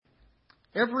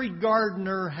Every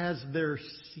gardener has their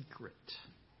secret.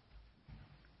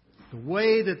 The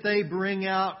way that they bring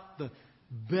out the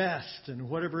best in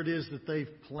whatever it is that they've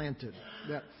planted.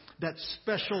 That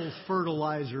special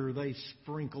fertilizer they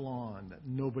sprinkle on that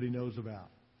nobody knows about.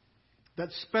 That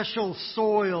special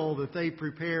soil that they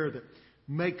prepare that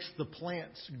makes the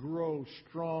plants grow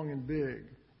strong and big.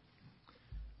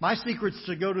 My secret's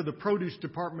to go to the produce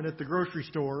department at the grocery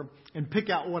store and pick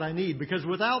out what I need, because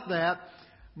without that,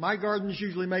 my gardens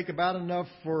usually make about enough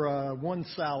for one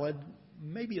salad.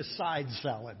 Maybe a side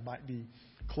salad might be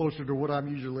closer to what I'm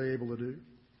usually able to do.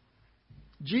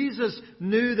 Jesus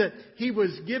knew that He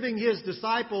was giving His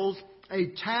disciples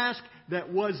a task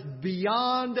that was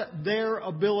beyond their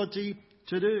ability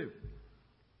to do.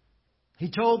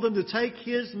 He told them to take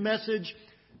His message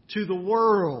to the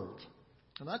world.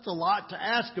 And that's a lot to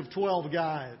ask of 12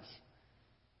 guys.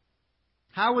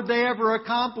 How would they ever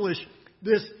accomplish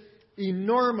this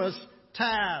enormous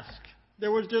task?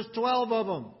 There was just 12 of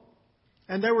them.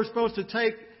 And they were supposed to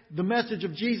take the message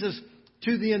of Jesus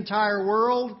to the entire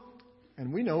world.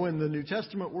 And we know in the New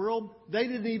Testament world, they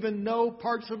didn't even know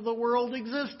parts of the world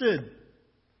existed.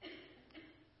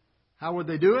 How would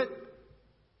they do it?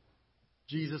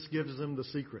 Jesus gives them the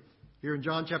secret. Here in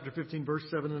John chapter 15, verse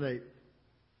 7 and 8.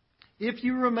 If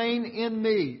you remain in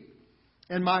me,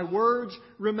 and my words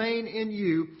remain in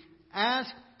you,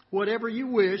 ask whatever you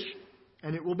wish,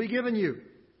 and it will be given you.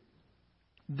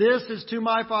 This is to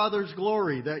my Father's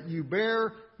glory, that you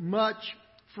bear much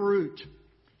fruit,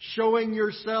 showing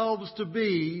yourselves to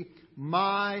be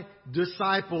my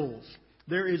disciples.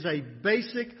 There is a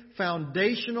basic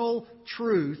foundational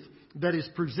truth that is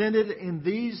presented in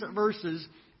these verses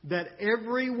that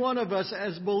every one of us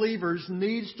as believers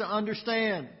needs to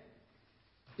understand.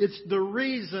 It's the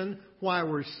reason why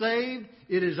we're saved.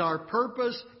 It is our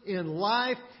purpose in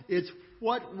life. It's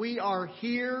what we are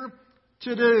here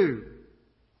to do.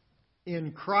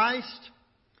 In Christ,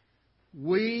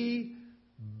 we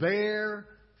bear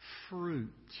fruit.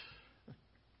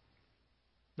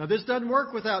 Now, this doesn't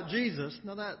work without Jesus.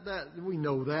 Now, that we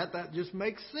know that. That just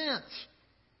makes sense.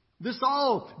 This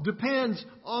all depends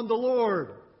on the Lord.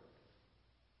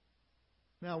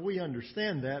 Now, we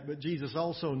understand that, but Jesus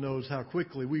also knows how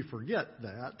quickly we forget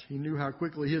that. He knew how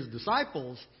quickly His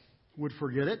disciples would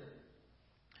forget it.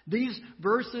 These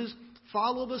verses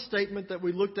follow the statement that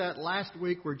we looked at last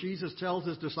week where Jesus tells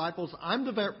His disciples, I'm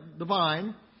the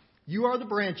vine, you are the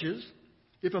branches.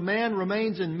 If a man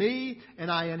remains in me and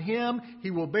I in him,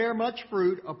 he will bear much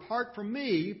fruit. Apart from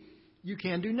me, you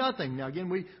can do nothing. Now again,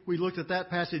 we looked at that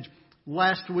passage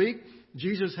last week.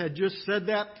 Jesus had just said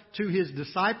that to His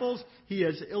disciples. He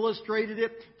has illustrated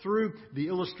it through the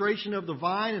illustration of the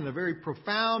vine in a very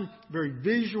profound, very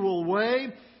visual way.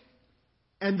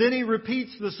 And then He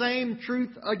repeats the same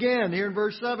truth again here in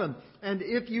verse 7. And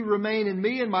if you remain in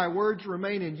me and my words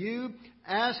remain in you,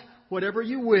 ask whatever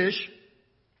you wish,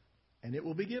 and it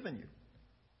will be given you.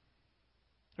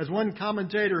 As one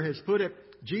commentator has put it,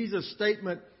 Jesus'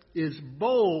 statement is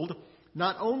bold,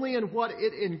 not only in what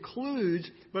it includes,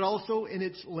 but also in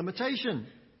its limitation.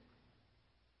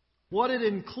 What it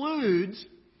includes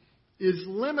is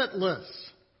limitless.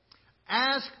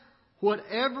 Ask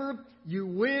whatever you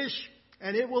wish,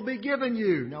 and it will be given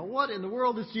you. Now, what in the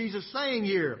world is Jesus saying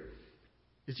here?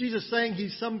 Is Jesus saying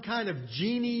He's some kind of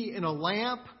genie in a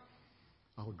lamp?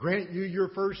 I'll grant you your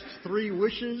first 3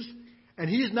 wishes. And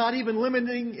He's not even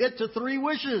limiting it to 3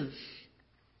 wishes.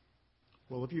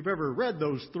 Well, if you've ever read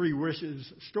those 3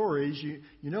 wishes stories, you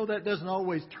know that doesn't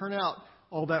always turn out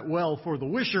all that well for the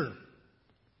wisher.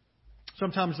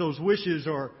 Sometimes those wishes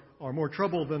are more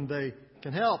trouble than they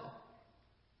can help.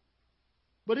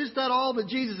 But is that all that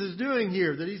Jesus is doing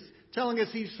here? That He's telling us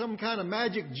He's some kind of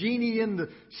magic genie in the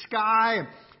sky?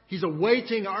 He's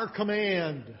awaiting our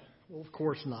command? Well, of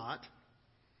course not.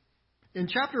 In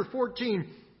chapter 14,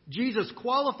 Jesus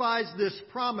qualifies this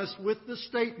promise with the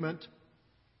statement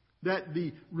that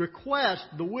the request,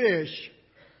 the wish,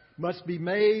 must be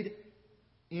made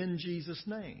in Jesus'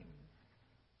 name.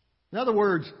 In other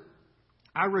words,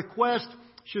 our request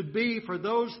should be for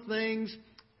those things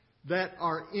that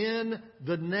are in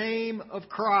the name of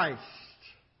Christ.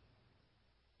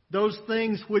 Those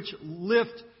things which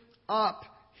lift up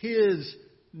His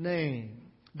name.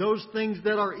 Those things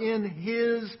that are in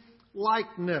His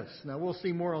likeness. Now, we'll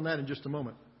see more on that in just a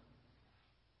moment.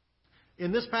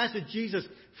 In this passage, Jesus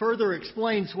further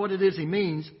explains what it is He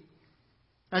means.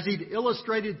 As He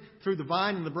illustrated through the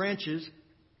vine and the branches,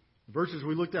 the verses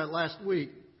we looked at last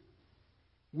week,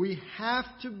 we have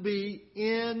to be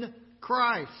in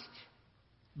Christ.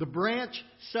 The branch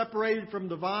separated from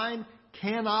the vine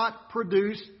cannot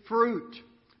produce fruit.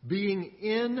 Being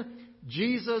in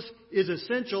Jesus is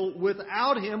essential.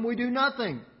 Without Him, we do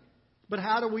nothing. But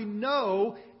how do we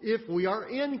know if we are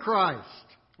in Christ?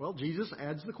 Well, Jesus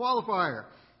adds the qualifier.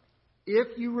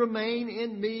 If you remain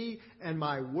in me and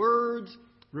my words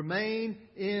remain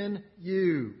in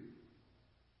you.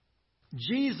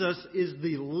 Jesus is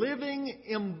the living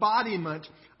embodiment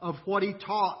of what He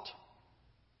taught.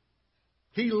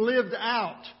 He lived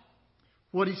out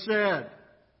what He said.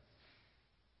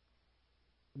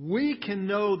 We can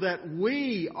know that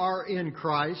we are in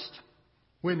Christ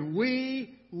when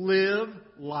we live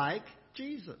like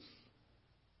Jesus.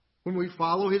 When we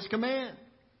follow His command.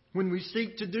 When we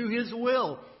seek to do His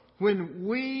will. When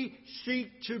we seek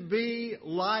to be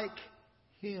like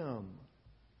Him.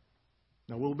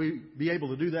 Now, will we be able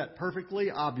to do that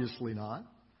perfectly? Obviously not.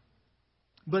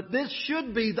 But this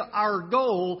should be our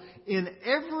goal in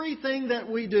everything that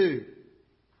we do.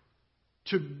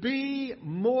 To be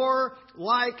more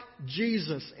like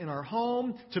Jesus in our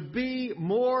home, to be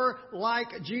more like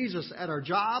Jesus at our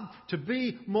job, to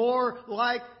be more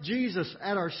like Jesus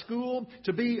at our school,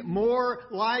 to be more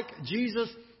like Jesus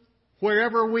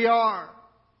wherever we are.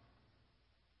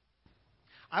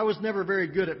 I was never very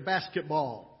good at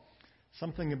basketball.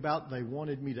 Something about they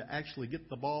wanted me to actually get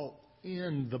the ball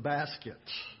in the basket.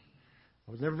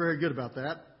 I was never very good about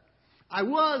that. I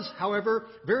was, however,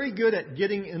 very good at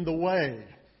getting in the way.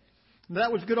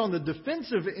 That was good on the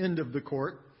defensive end of the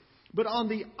court, but on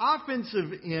the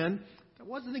offensive end, that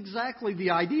wasn't exactly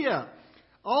the idea.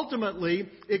 Ultimately,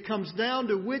 it comes down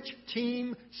to which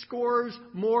team scores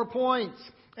more points.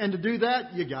 And to do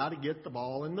that, you got to get the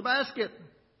ball in the basket.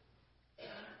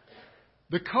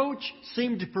 The coach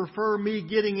seemed to prefer me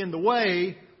getting in the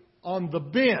way on the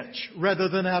bench rather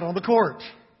than out on the court.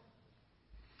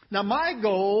 Now, my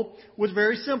goal was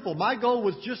very simple. My goal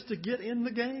was just to get in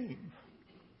the game.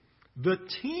 The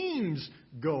team's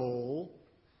goal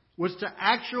was to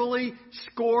actually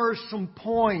score some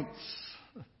points.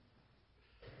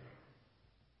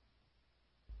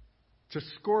 To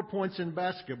score points in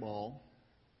basketball,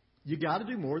 you got to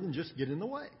do more than just get in the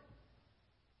way.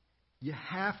 You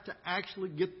have to actually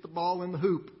get the ball in the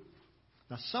hoop.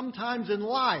 Now, sometimes in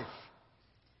life,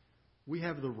 we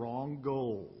have the wrong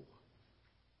goal.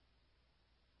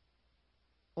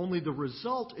 Only the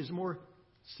result is more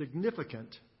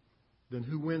significant than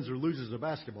who wins or loses a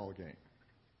basketball game.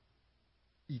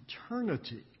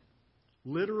 Eternity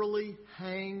literally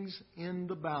hangs in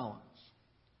the balance.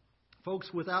 Folks,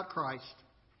 without Christ,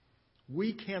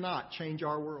 we cannot change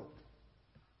our world.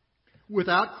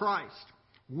 Without Christ,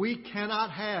 we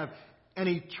cannot have an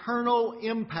eternal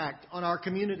impact on our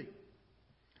community.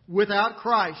 Without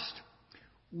Christ,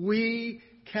 we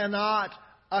cannot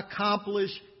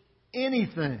accomplish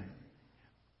anything.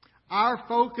 Our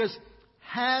focus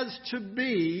has to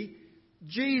be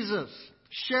Jesus,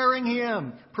 sharing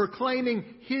Him, proclaiming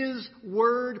His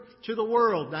Word to the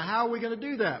world. Now, how are we going to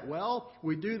do that? Well,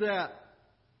 we do that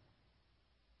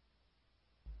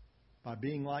by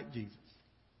being like Jesus.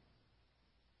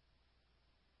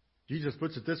 Jesus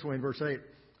puts it this way in verse 8.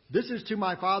 This is to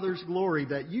my Father's glory,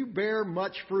 that you bear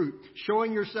much fruit,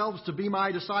 showing yourselves to be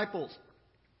my disciples.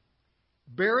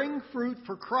 Bearing fruit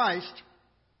for Christ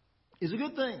is a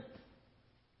good thing.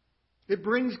 It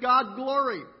brings God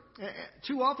glory.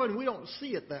 Too often we don't see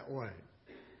it that way.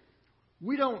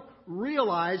 We don't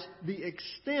realize the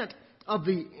extent of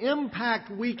the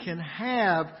impact we can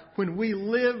have when we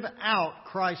live out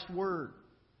Christ's Word.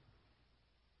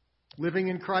 Living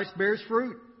in Christ bears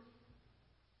fruit.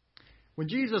 When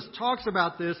Jesus talks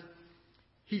about this,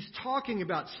 He's talking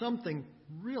about something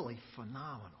really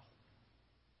phenomenal.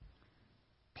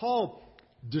 Paul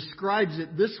describes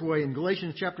it this way in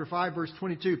Galatians chapter 5, verse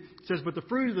 22. It says, but the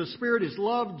fruit of the Spirit is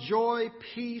love, joy,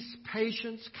 peace,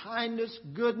 patience, kindness,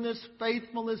 goodness,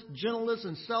 faithfulness, gentleness,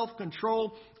 and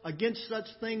self-control. Against such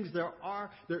things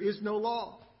there is no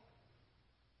law.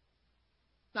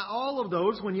 Now, all of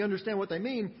those, when you understand what they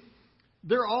mean,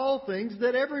 they're all things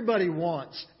that everybody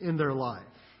wants in their life.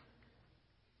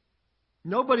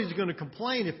 Nobody's going to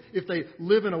complain if they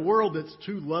live in a world that's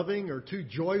too loving or too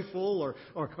joyful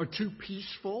or too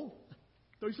peaceful.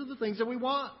 Those are the things that we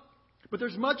want. But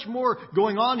there's much more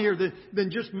going on here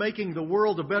than just making the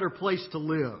world a better place to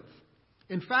live.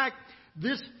 In fact,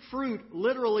 this fruit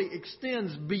literally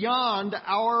extends beyond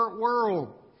our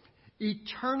world.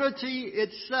 Eternity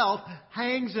itself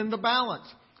hangs in the balance.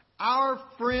 Our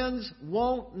friends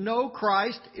won't know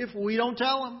Christ if we don't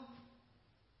tell them.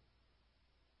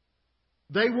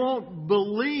 They won't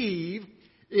believe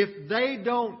if they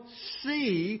don't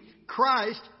see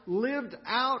Christ lived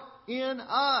out in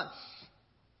us.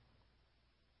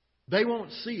 They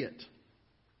won't see it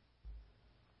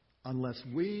unless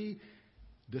we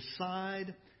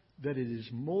decide that it is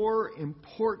more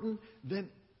important than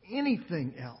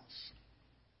anything else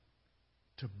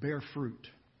to bear fruit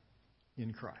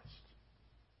in Christ.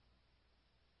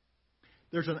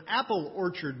 There's an apple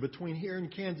orchard between here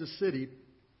and Kansas City.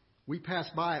 We pass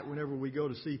by it whenever we go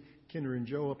to see Kinder and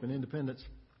Joe up in Independence.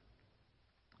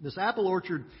 This apple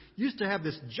orchard used to have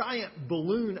this giant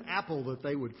balloon apple that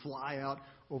they would fly out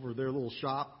over their little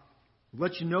shop,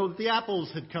 let you know that the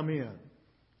apples had come in.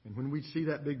 And when we'd see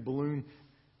that big balloon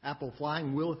apple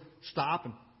flying, we'll stop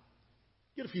and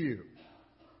get a few.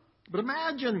 But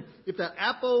imagine if that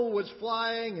apple was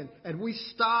flying and we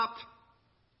stopped,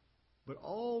 but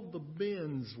all the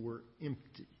bins were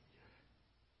empty.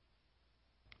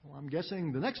 Well, I'm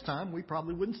guessing the next time we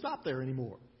probably wouldn't stop there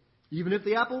anymore, even if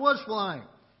the apple was flying.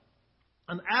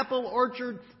 An apple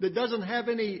orchard that doesn't have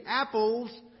any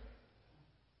apples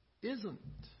isn't.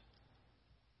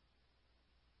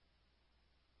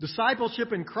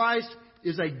 Discipleship in Christ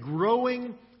is a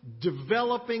growing,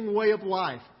 developing way of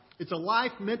life. It's a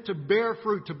life meant to bear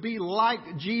fruit, to be like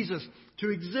Jesus, to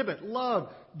exhibit love,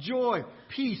 joy,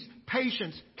 peace,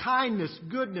 patience, kindness,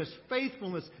 goodness,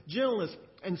 faithfulness, gentleness,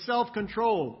 and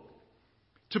self-control.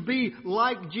 To be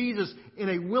like Jesus in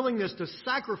a willingness to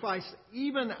sacrifice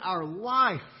even our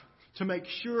life to make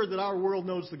sure that our world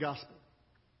knows the gospel.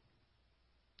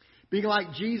 Being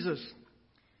like Jesus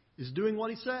is doing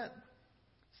what He said.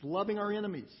 It's loving our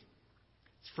enemies.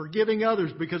 It's forgiving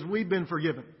others because we've been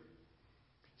forgiven.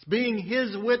 It's being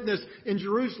His witness in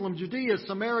Jerusalem, Judea,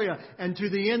 Samaria, and to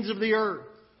the ends of the earth.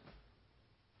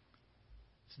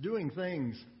 It's doing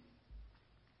things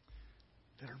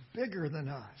that are bigger than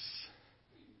us.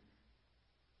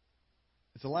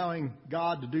 It's allowing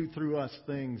God to do through us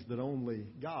things that only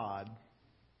God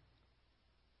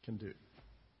can do.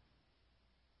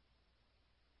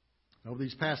 Over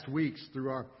these past weeks, through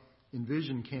our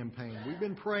Envision campaign, we've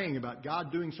been praying about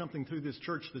God doing something through this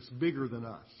church that's bigger than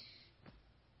us.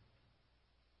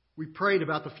 We prayed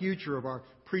about the future of our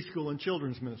preschool and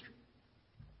children's ministry.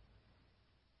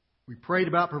 We prayed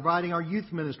about providing our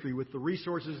youth ministry with the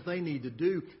resources they need to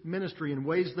do ministry in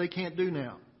ways they can't do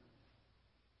now.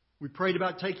 We prayed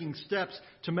about taking steps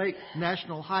to make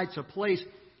National Heights a place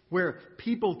where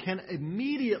people can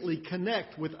immediately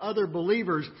connect with other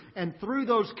believers and through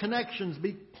those connections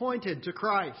be pointed to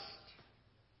Christ.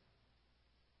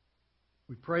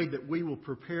 We prayed that we will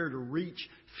prepare to reach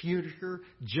future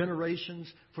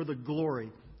generations for the glory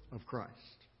of Christ.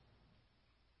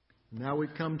 Now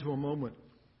we've come to a moment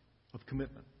of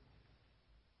commitment.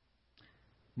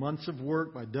 Months of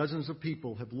work by dozens of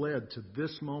people have led to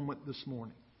this moment this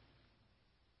morning.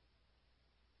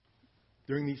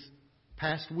 During these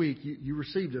past week, you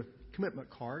received a commitment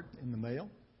card in the mail.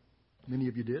 Many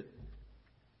of you did.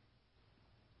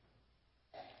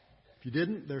 If you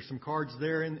didn't, there's some cards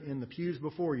there in the pews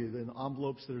before you, the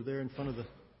envelopes that are there in front of the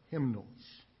hymnals.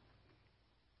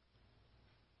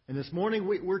 And this morning,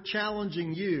 we're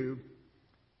challenging you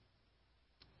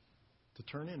to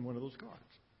turn in one of those cards.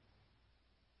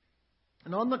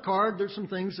 And on the card, there's some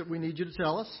things that we need you to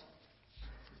tell us.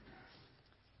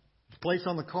 Place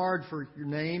on the card for your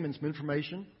name and some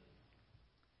information.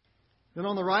 Then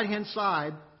on the right-hand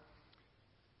side,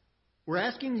 we're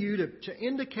asking you to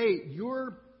indicate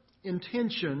your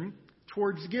intention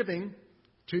towards giving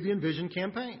to the Envision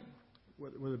campaign.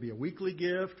 Whether it be a weekly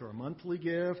gift or a monthly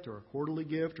gift or a quarterly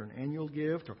gift or an annual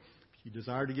gift, or if you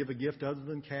desire to give a gift other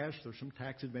than cash, there's some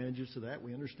tax advantages to that.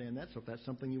 We understand that. So if that's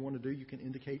something you want to do, you can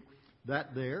indicate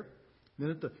that there. And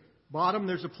then at the bottom,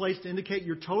 there's a place to indicate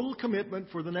your total commitment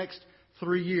for the next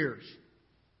 3 years.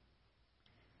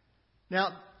 Now,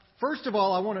 first of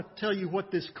all, I want to tell you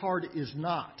what this card is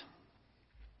not.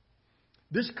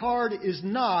 This card is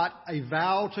not a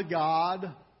vow to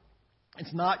God.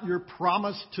 It's not your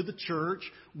promise to the church.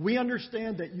 We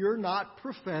understand that you're not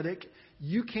prophetic.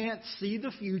 You can't see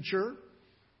the future.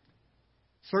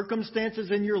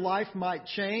 Circumstances in your life might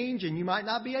change, and you might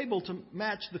not be able to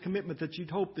match the commitment that you'd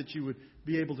hoped that you would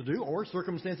be able to do, or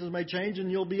circumstances may change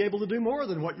and you'll be able to do more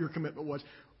than what your commitment was.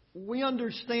 We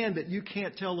understand that you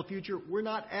can't tell the future. We're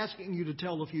not asking you to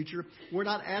tell the future. We're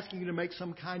not asking you to make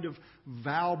some kind of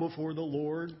vow before the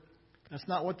Lord. That's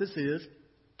not what this is.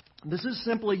 This is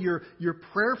simply your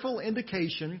prayerful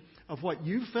indication of what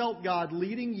you felt God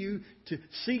leading you to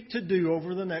seek to do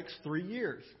over the next 3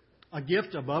 years. A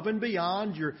gift above and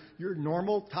beyond your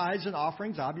normal tithes and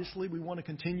offerings. Obviously, we want to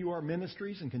continue our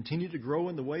ministries and continue to grow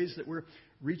in the ways that we're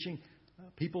reaching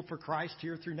people for Christ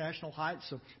here through National Heights.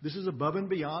 So this is above and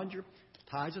beyond your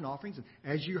tithes and offerings. And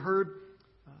as you heard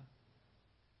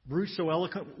Bruce so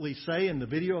eloquently say in the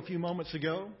video a few moments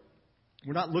ago,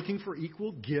 We're not looking for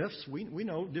equal gifts. We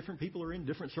know different people are in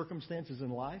different circumstances in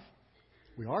life.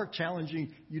 We are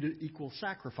challenging you to equal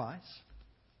sacrifice.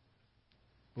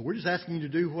 But we're just asking you to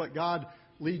do what God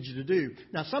leads you to do.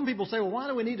 Now, some people say, well, why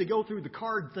do we need to go through the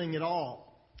card thing at all?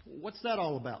 What's that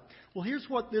all about? Well, here's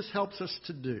what this helps us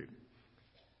to do.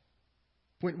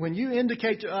 When you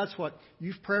indicate to us what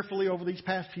you've prayerfully over these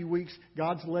past few weeks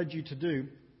God's led you to do,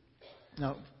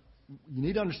 now, you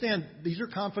need to understand, these are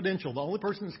confidential. The only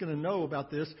person that's going to know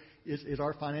about this is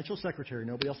our financial secretary.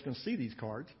 Nobody else is going to see these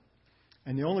cards.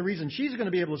 And the only reason she's going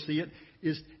to be able to see it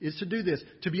is to do this,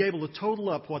 to be able to total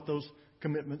up what those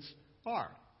commitments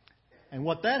are. And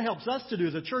what that helps us to do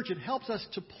as a church, it helps us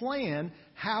to plan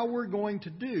how we're going to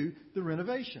do the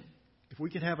renovation. If we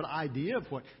can have an idea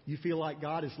of what you feel like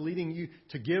God is leading you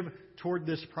to give toward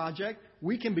this project,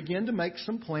 we can begin to make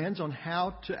some plans on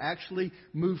how to actually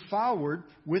move forward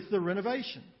with the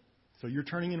renovation. So you're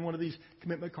turning in one of these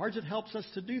commitment cards. It helps us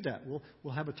to do that.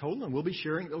 We'll have a total, and we'll be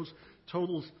sharing those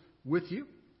totals with you.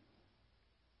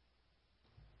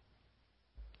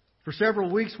 For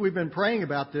several weeks, we've been praying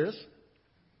about this.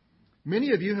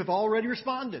 Many of you have already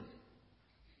responded.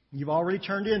 You've already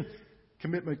turned in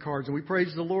commitment cards, and we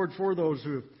praise the Lord for those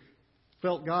who have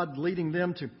felt God leading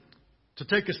them to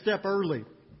take a step early.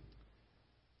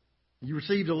 You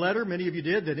received a letter, many of you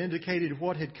did, that indicated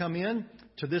what had come in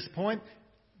to this point.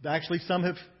 Actually, some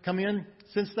have come in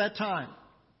since that time.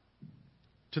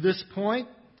 To this point,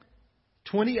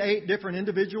 28 different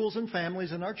individuals and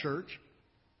families in our church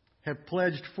have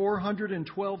pledged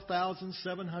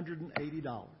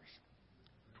 $412,780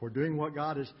 toward doing what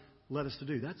God has led us to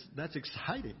do. That's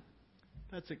exciting.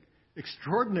 That's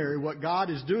extraordinary what God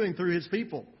is doing through His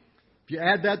people. If you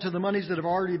add that to the monies that have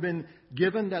already been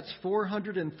given, that's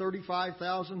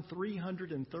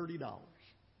 $435,330.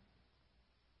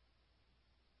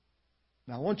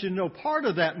 Now, I want you to know part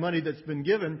of that money that's been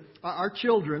given, our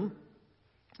children,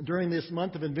 during this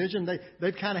month of Envision,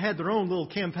 they've kind of had their own little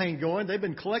campaign going. They've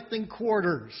been collecting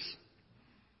quarters.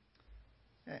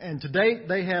 And to date,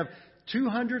 they have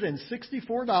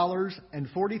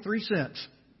 $264.43.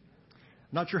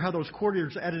 Not sure how those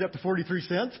quarters added up to 43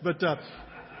 cents, but that's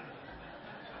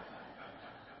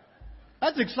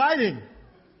exciting.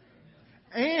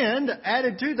 And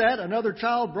added to that, another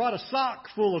child brought a sock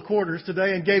full of quarters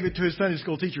today and gave it to his Sunday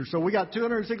school teacher. So we got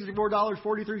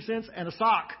 $264.43 and a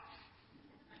sock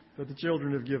that the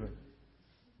children have given.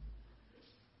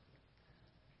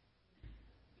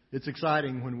 It's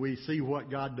exciting when we see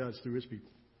what God does through His people.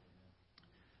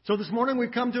 So this morning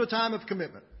we've come to a time of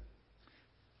commitment.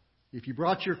 If you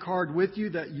brought your card with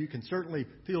you, that you can certainly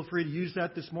feel free to use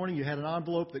that this morning. You had an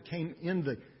envelope that came in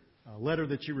the letter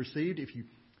that you received. If you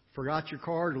forgot your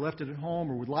card or left it at home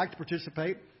or would like to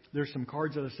participate, there's some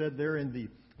cards that I said there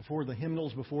before the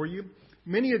hymnals before you.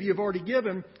 Many of you have already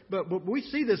given, but we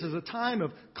see this as a time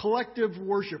of collective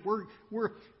worship.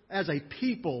 We're as a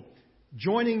people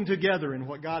joining together in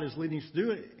what God is leading us to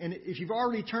do. And if you've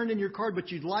already turned in your card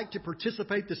but you'd like to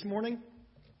participate this morning,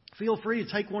 feel free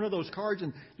to take one of those cards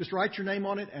and just write your name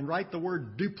on it and write the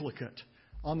word duplicate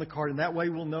on the card. And that way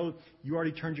we'll know you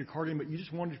already turned your card in, but you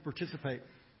just wanted to participate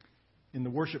in the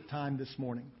worship time this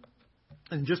morning.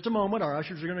 In just a moment, our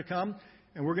ushers are going to come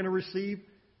and we're going to receive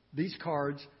these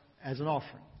cards as an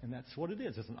offering. And that's what it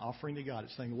is. It's an offering to God.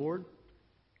 It's saying, Lord,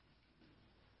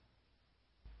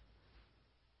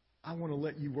 I want to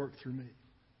let you work through me.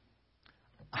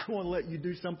 I want to let you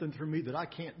do something through me that I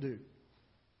can't do.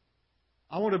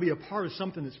 I want to be a part of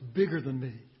something that's bigger than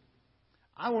me.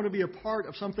 I want to be a part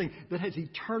of something that has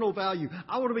eternal value.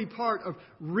 I want to be part of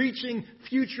reaching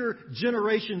future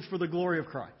generations for the glory of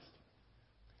Christ.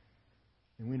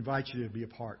 And we invite you to be a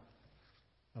part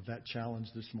of that challenge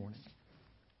this morning.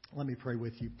 Let me pray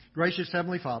with you. Gracious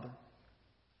Heavenly Father,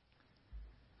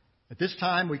 at this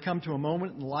time we come to a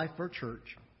moment in the life of our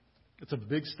church. It's a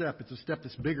big step. It's a step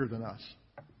that's bigger than us.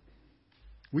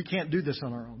 We can't do this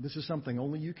on our own. This is something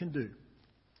only you can do.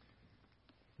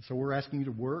 So we're asking you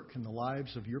to work in the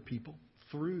lives of your people,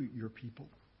 through your people,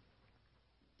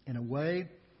 in a way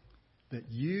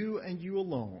that you and you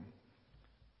alone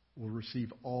will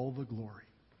receive all the glory.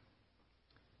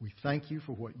 We thank you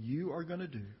for what you are going to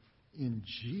do. In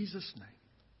Jesus'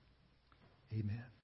 name, amen.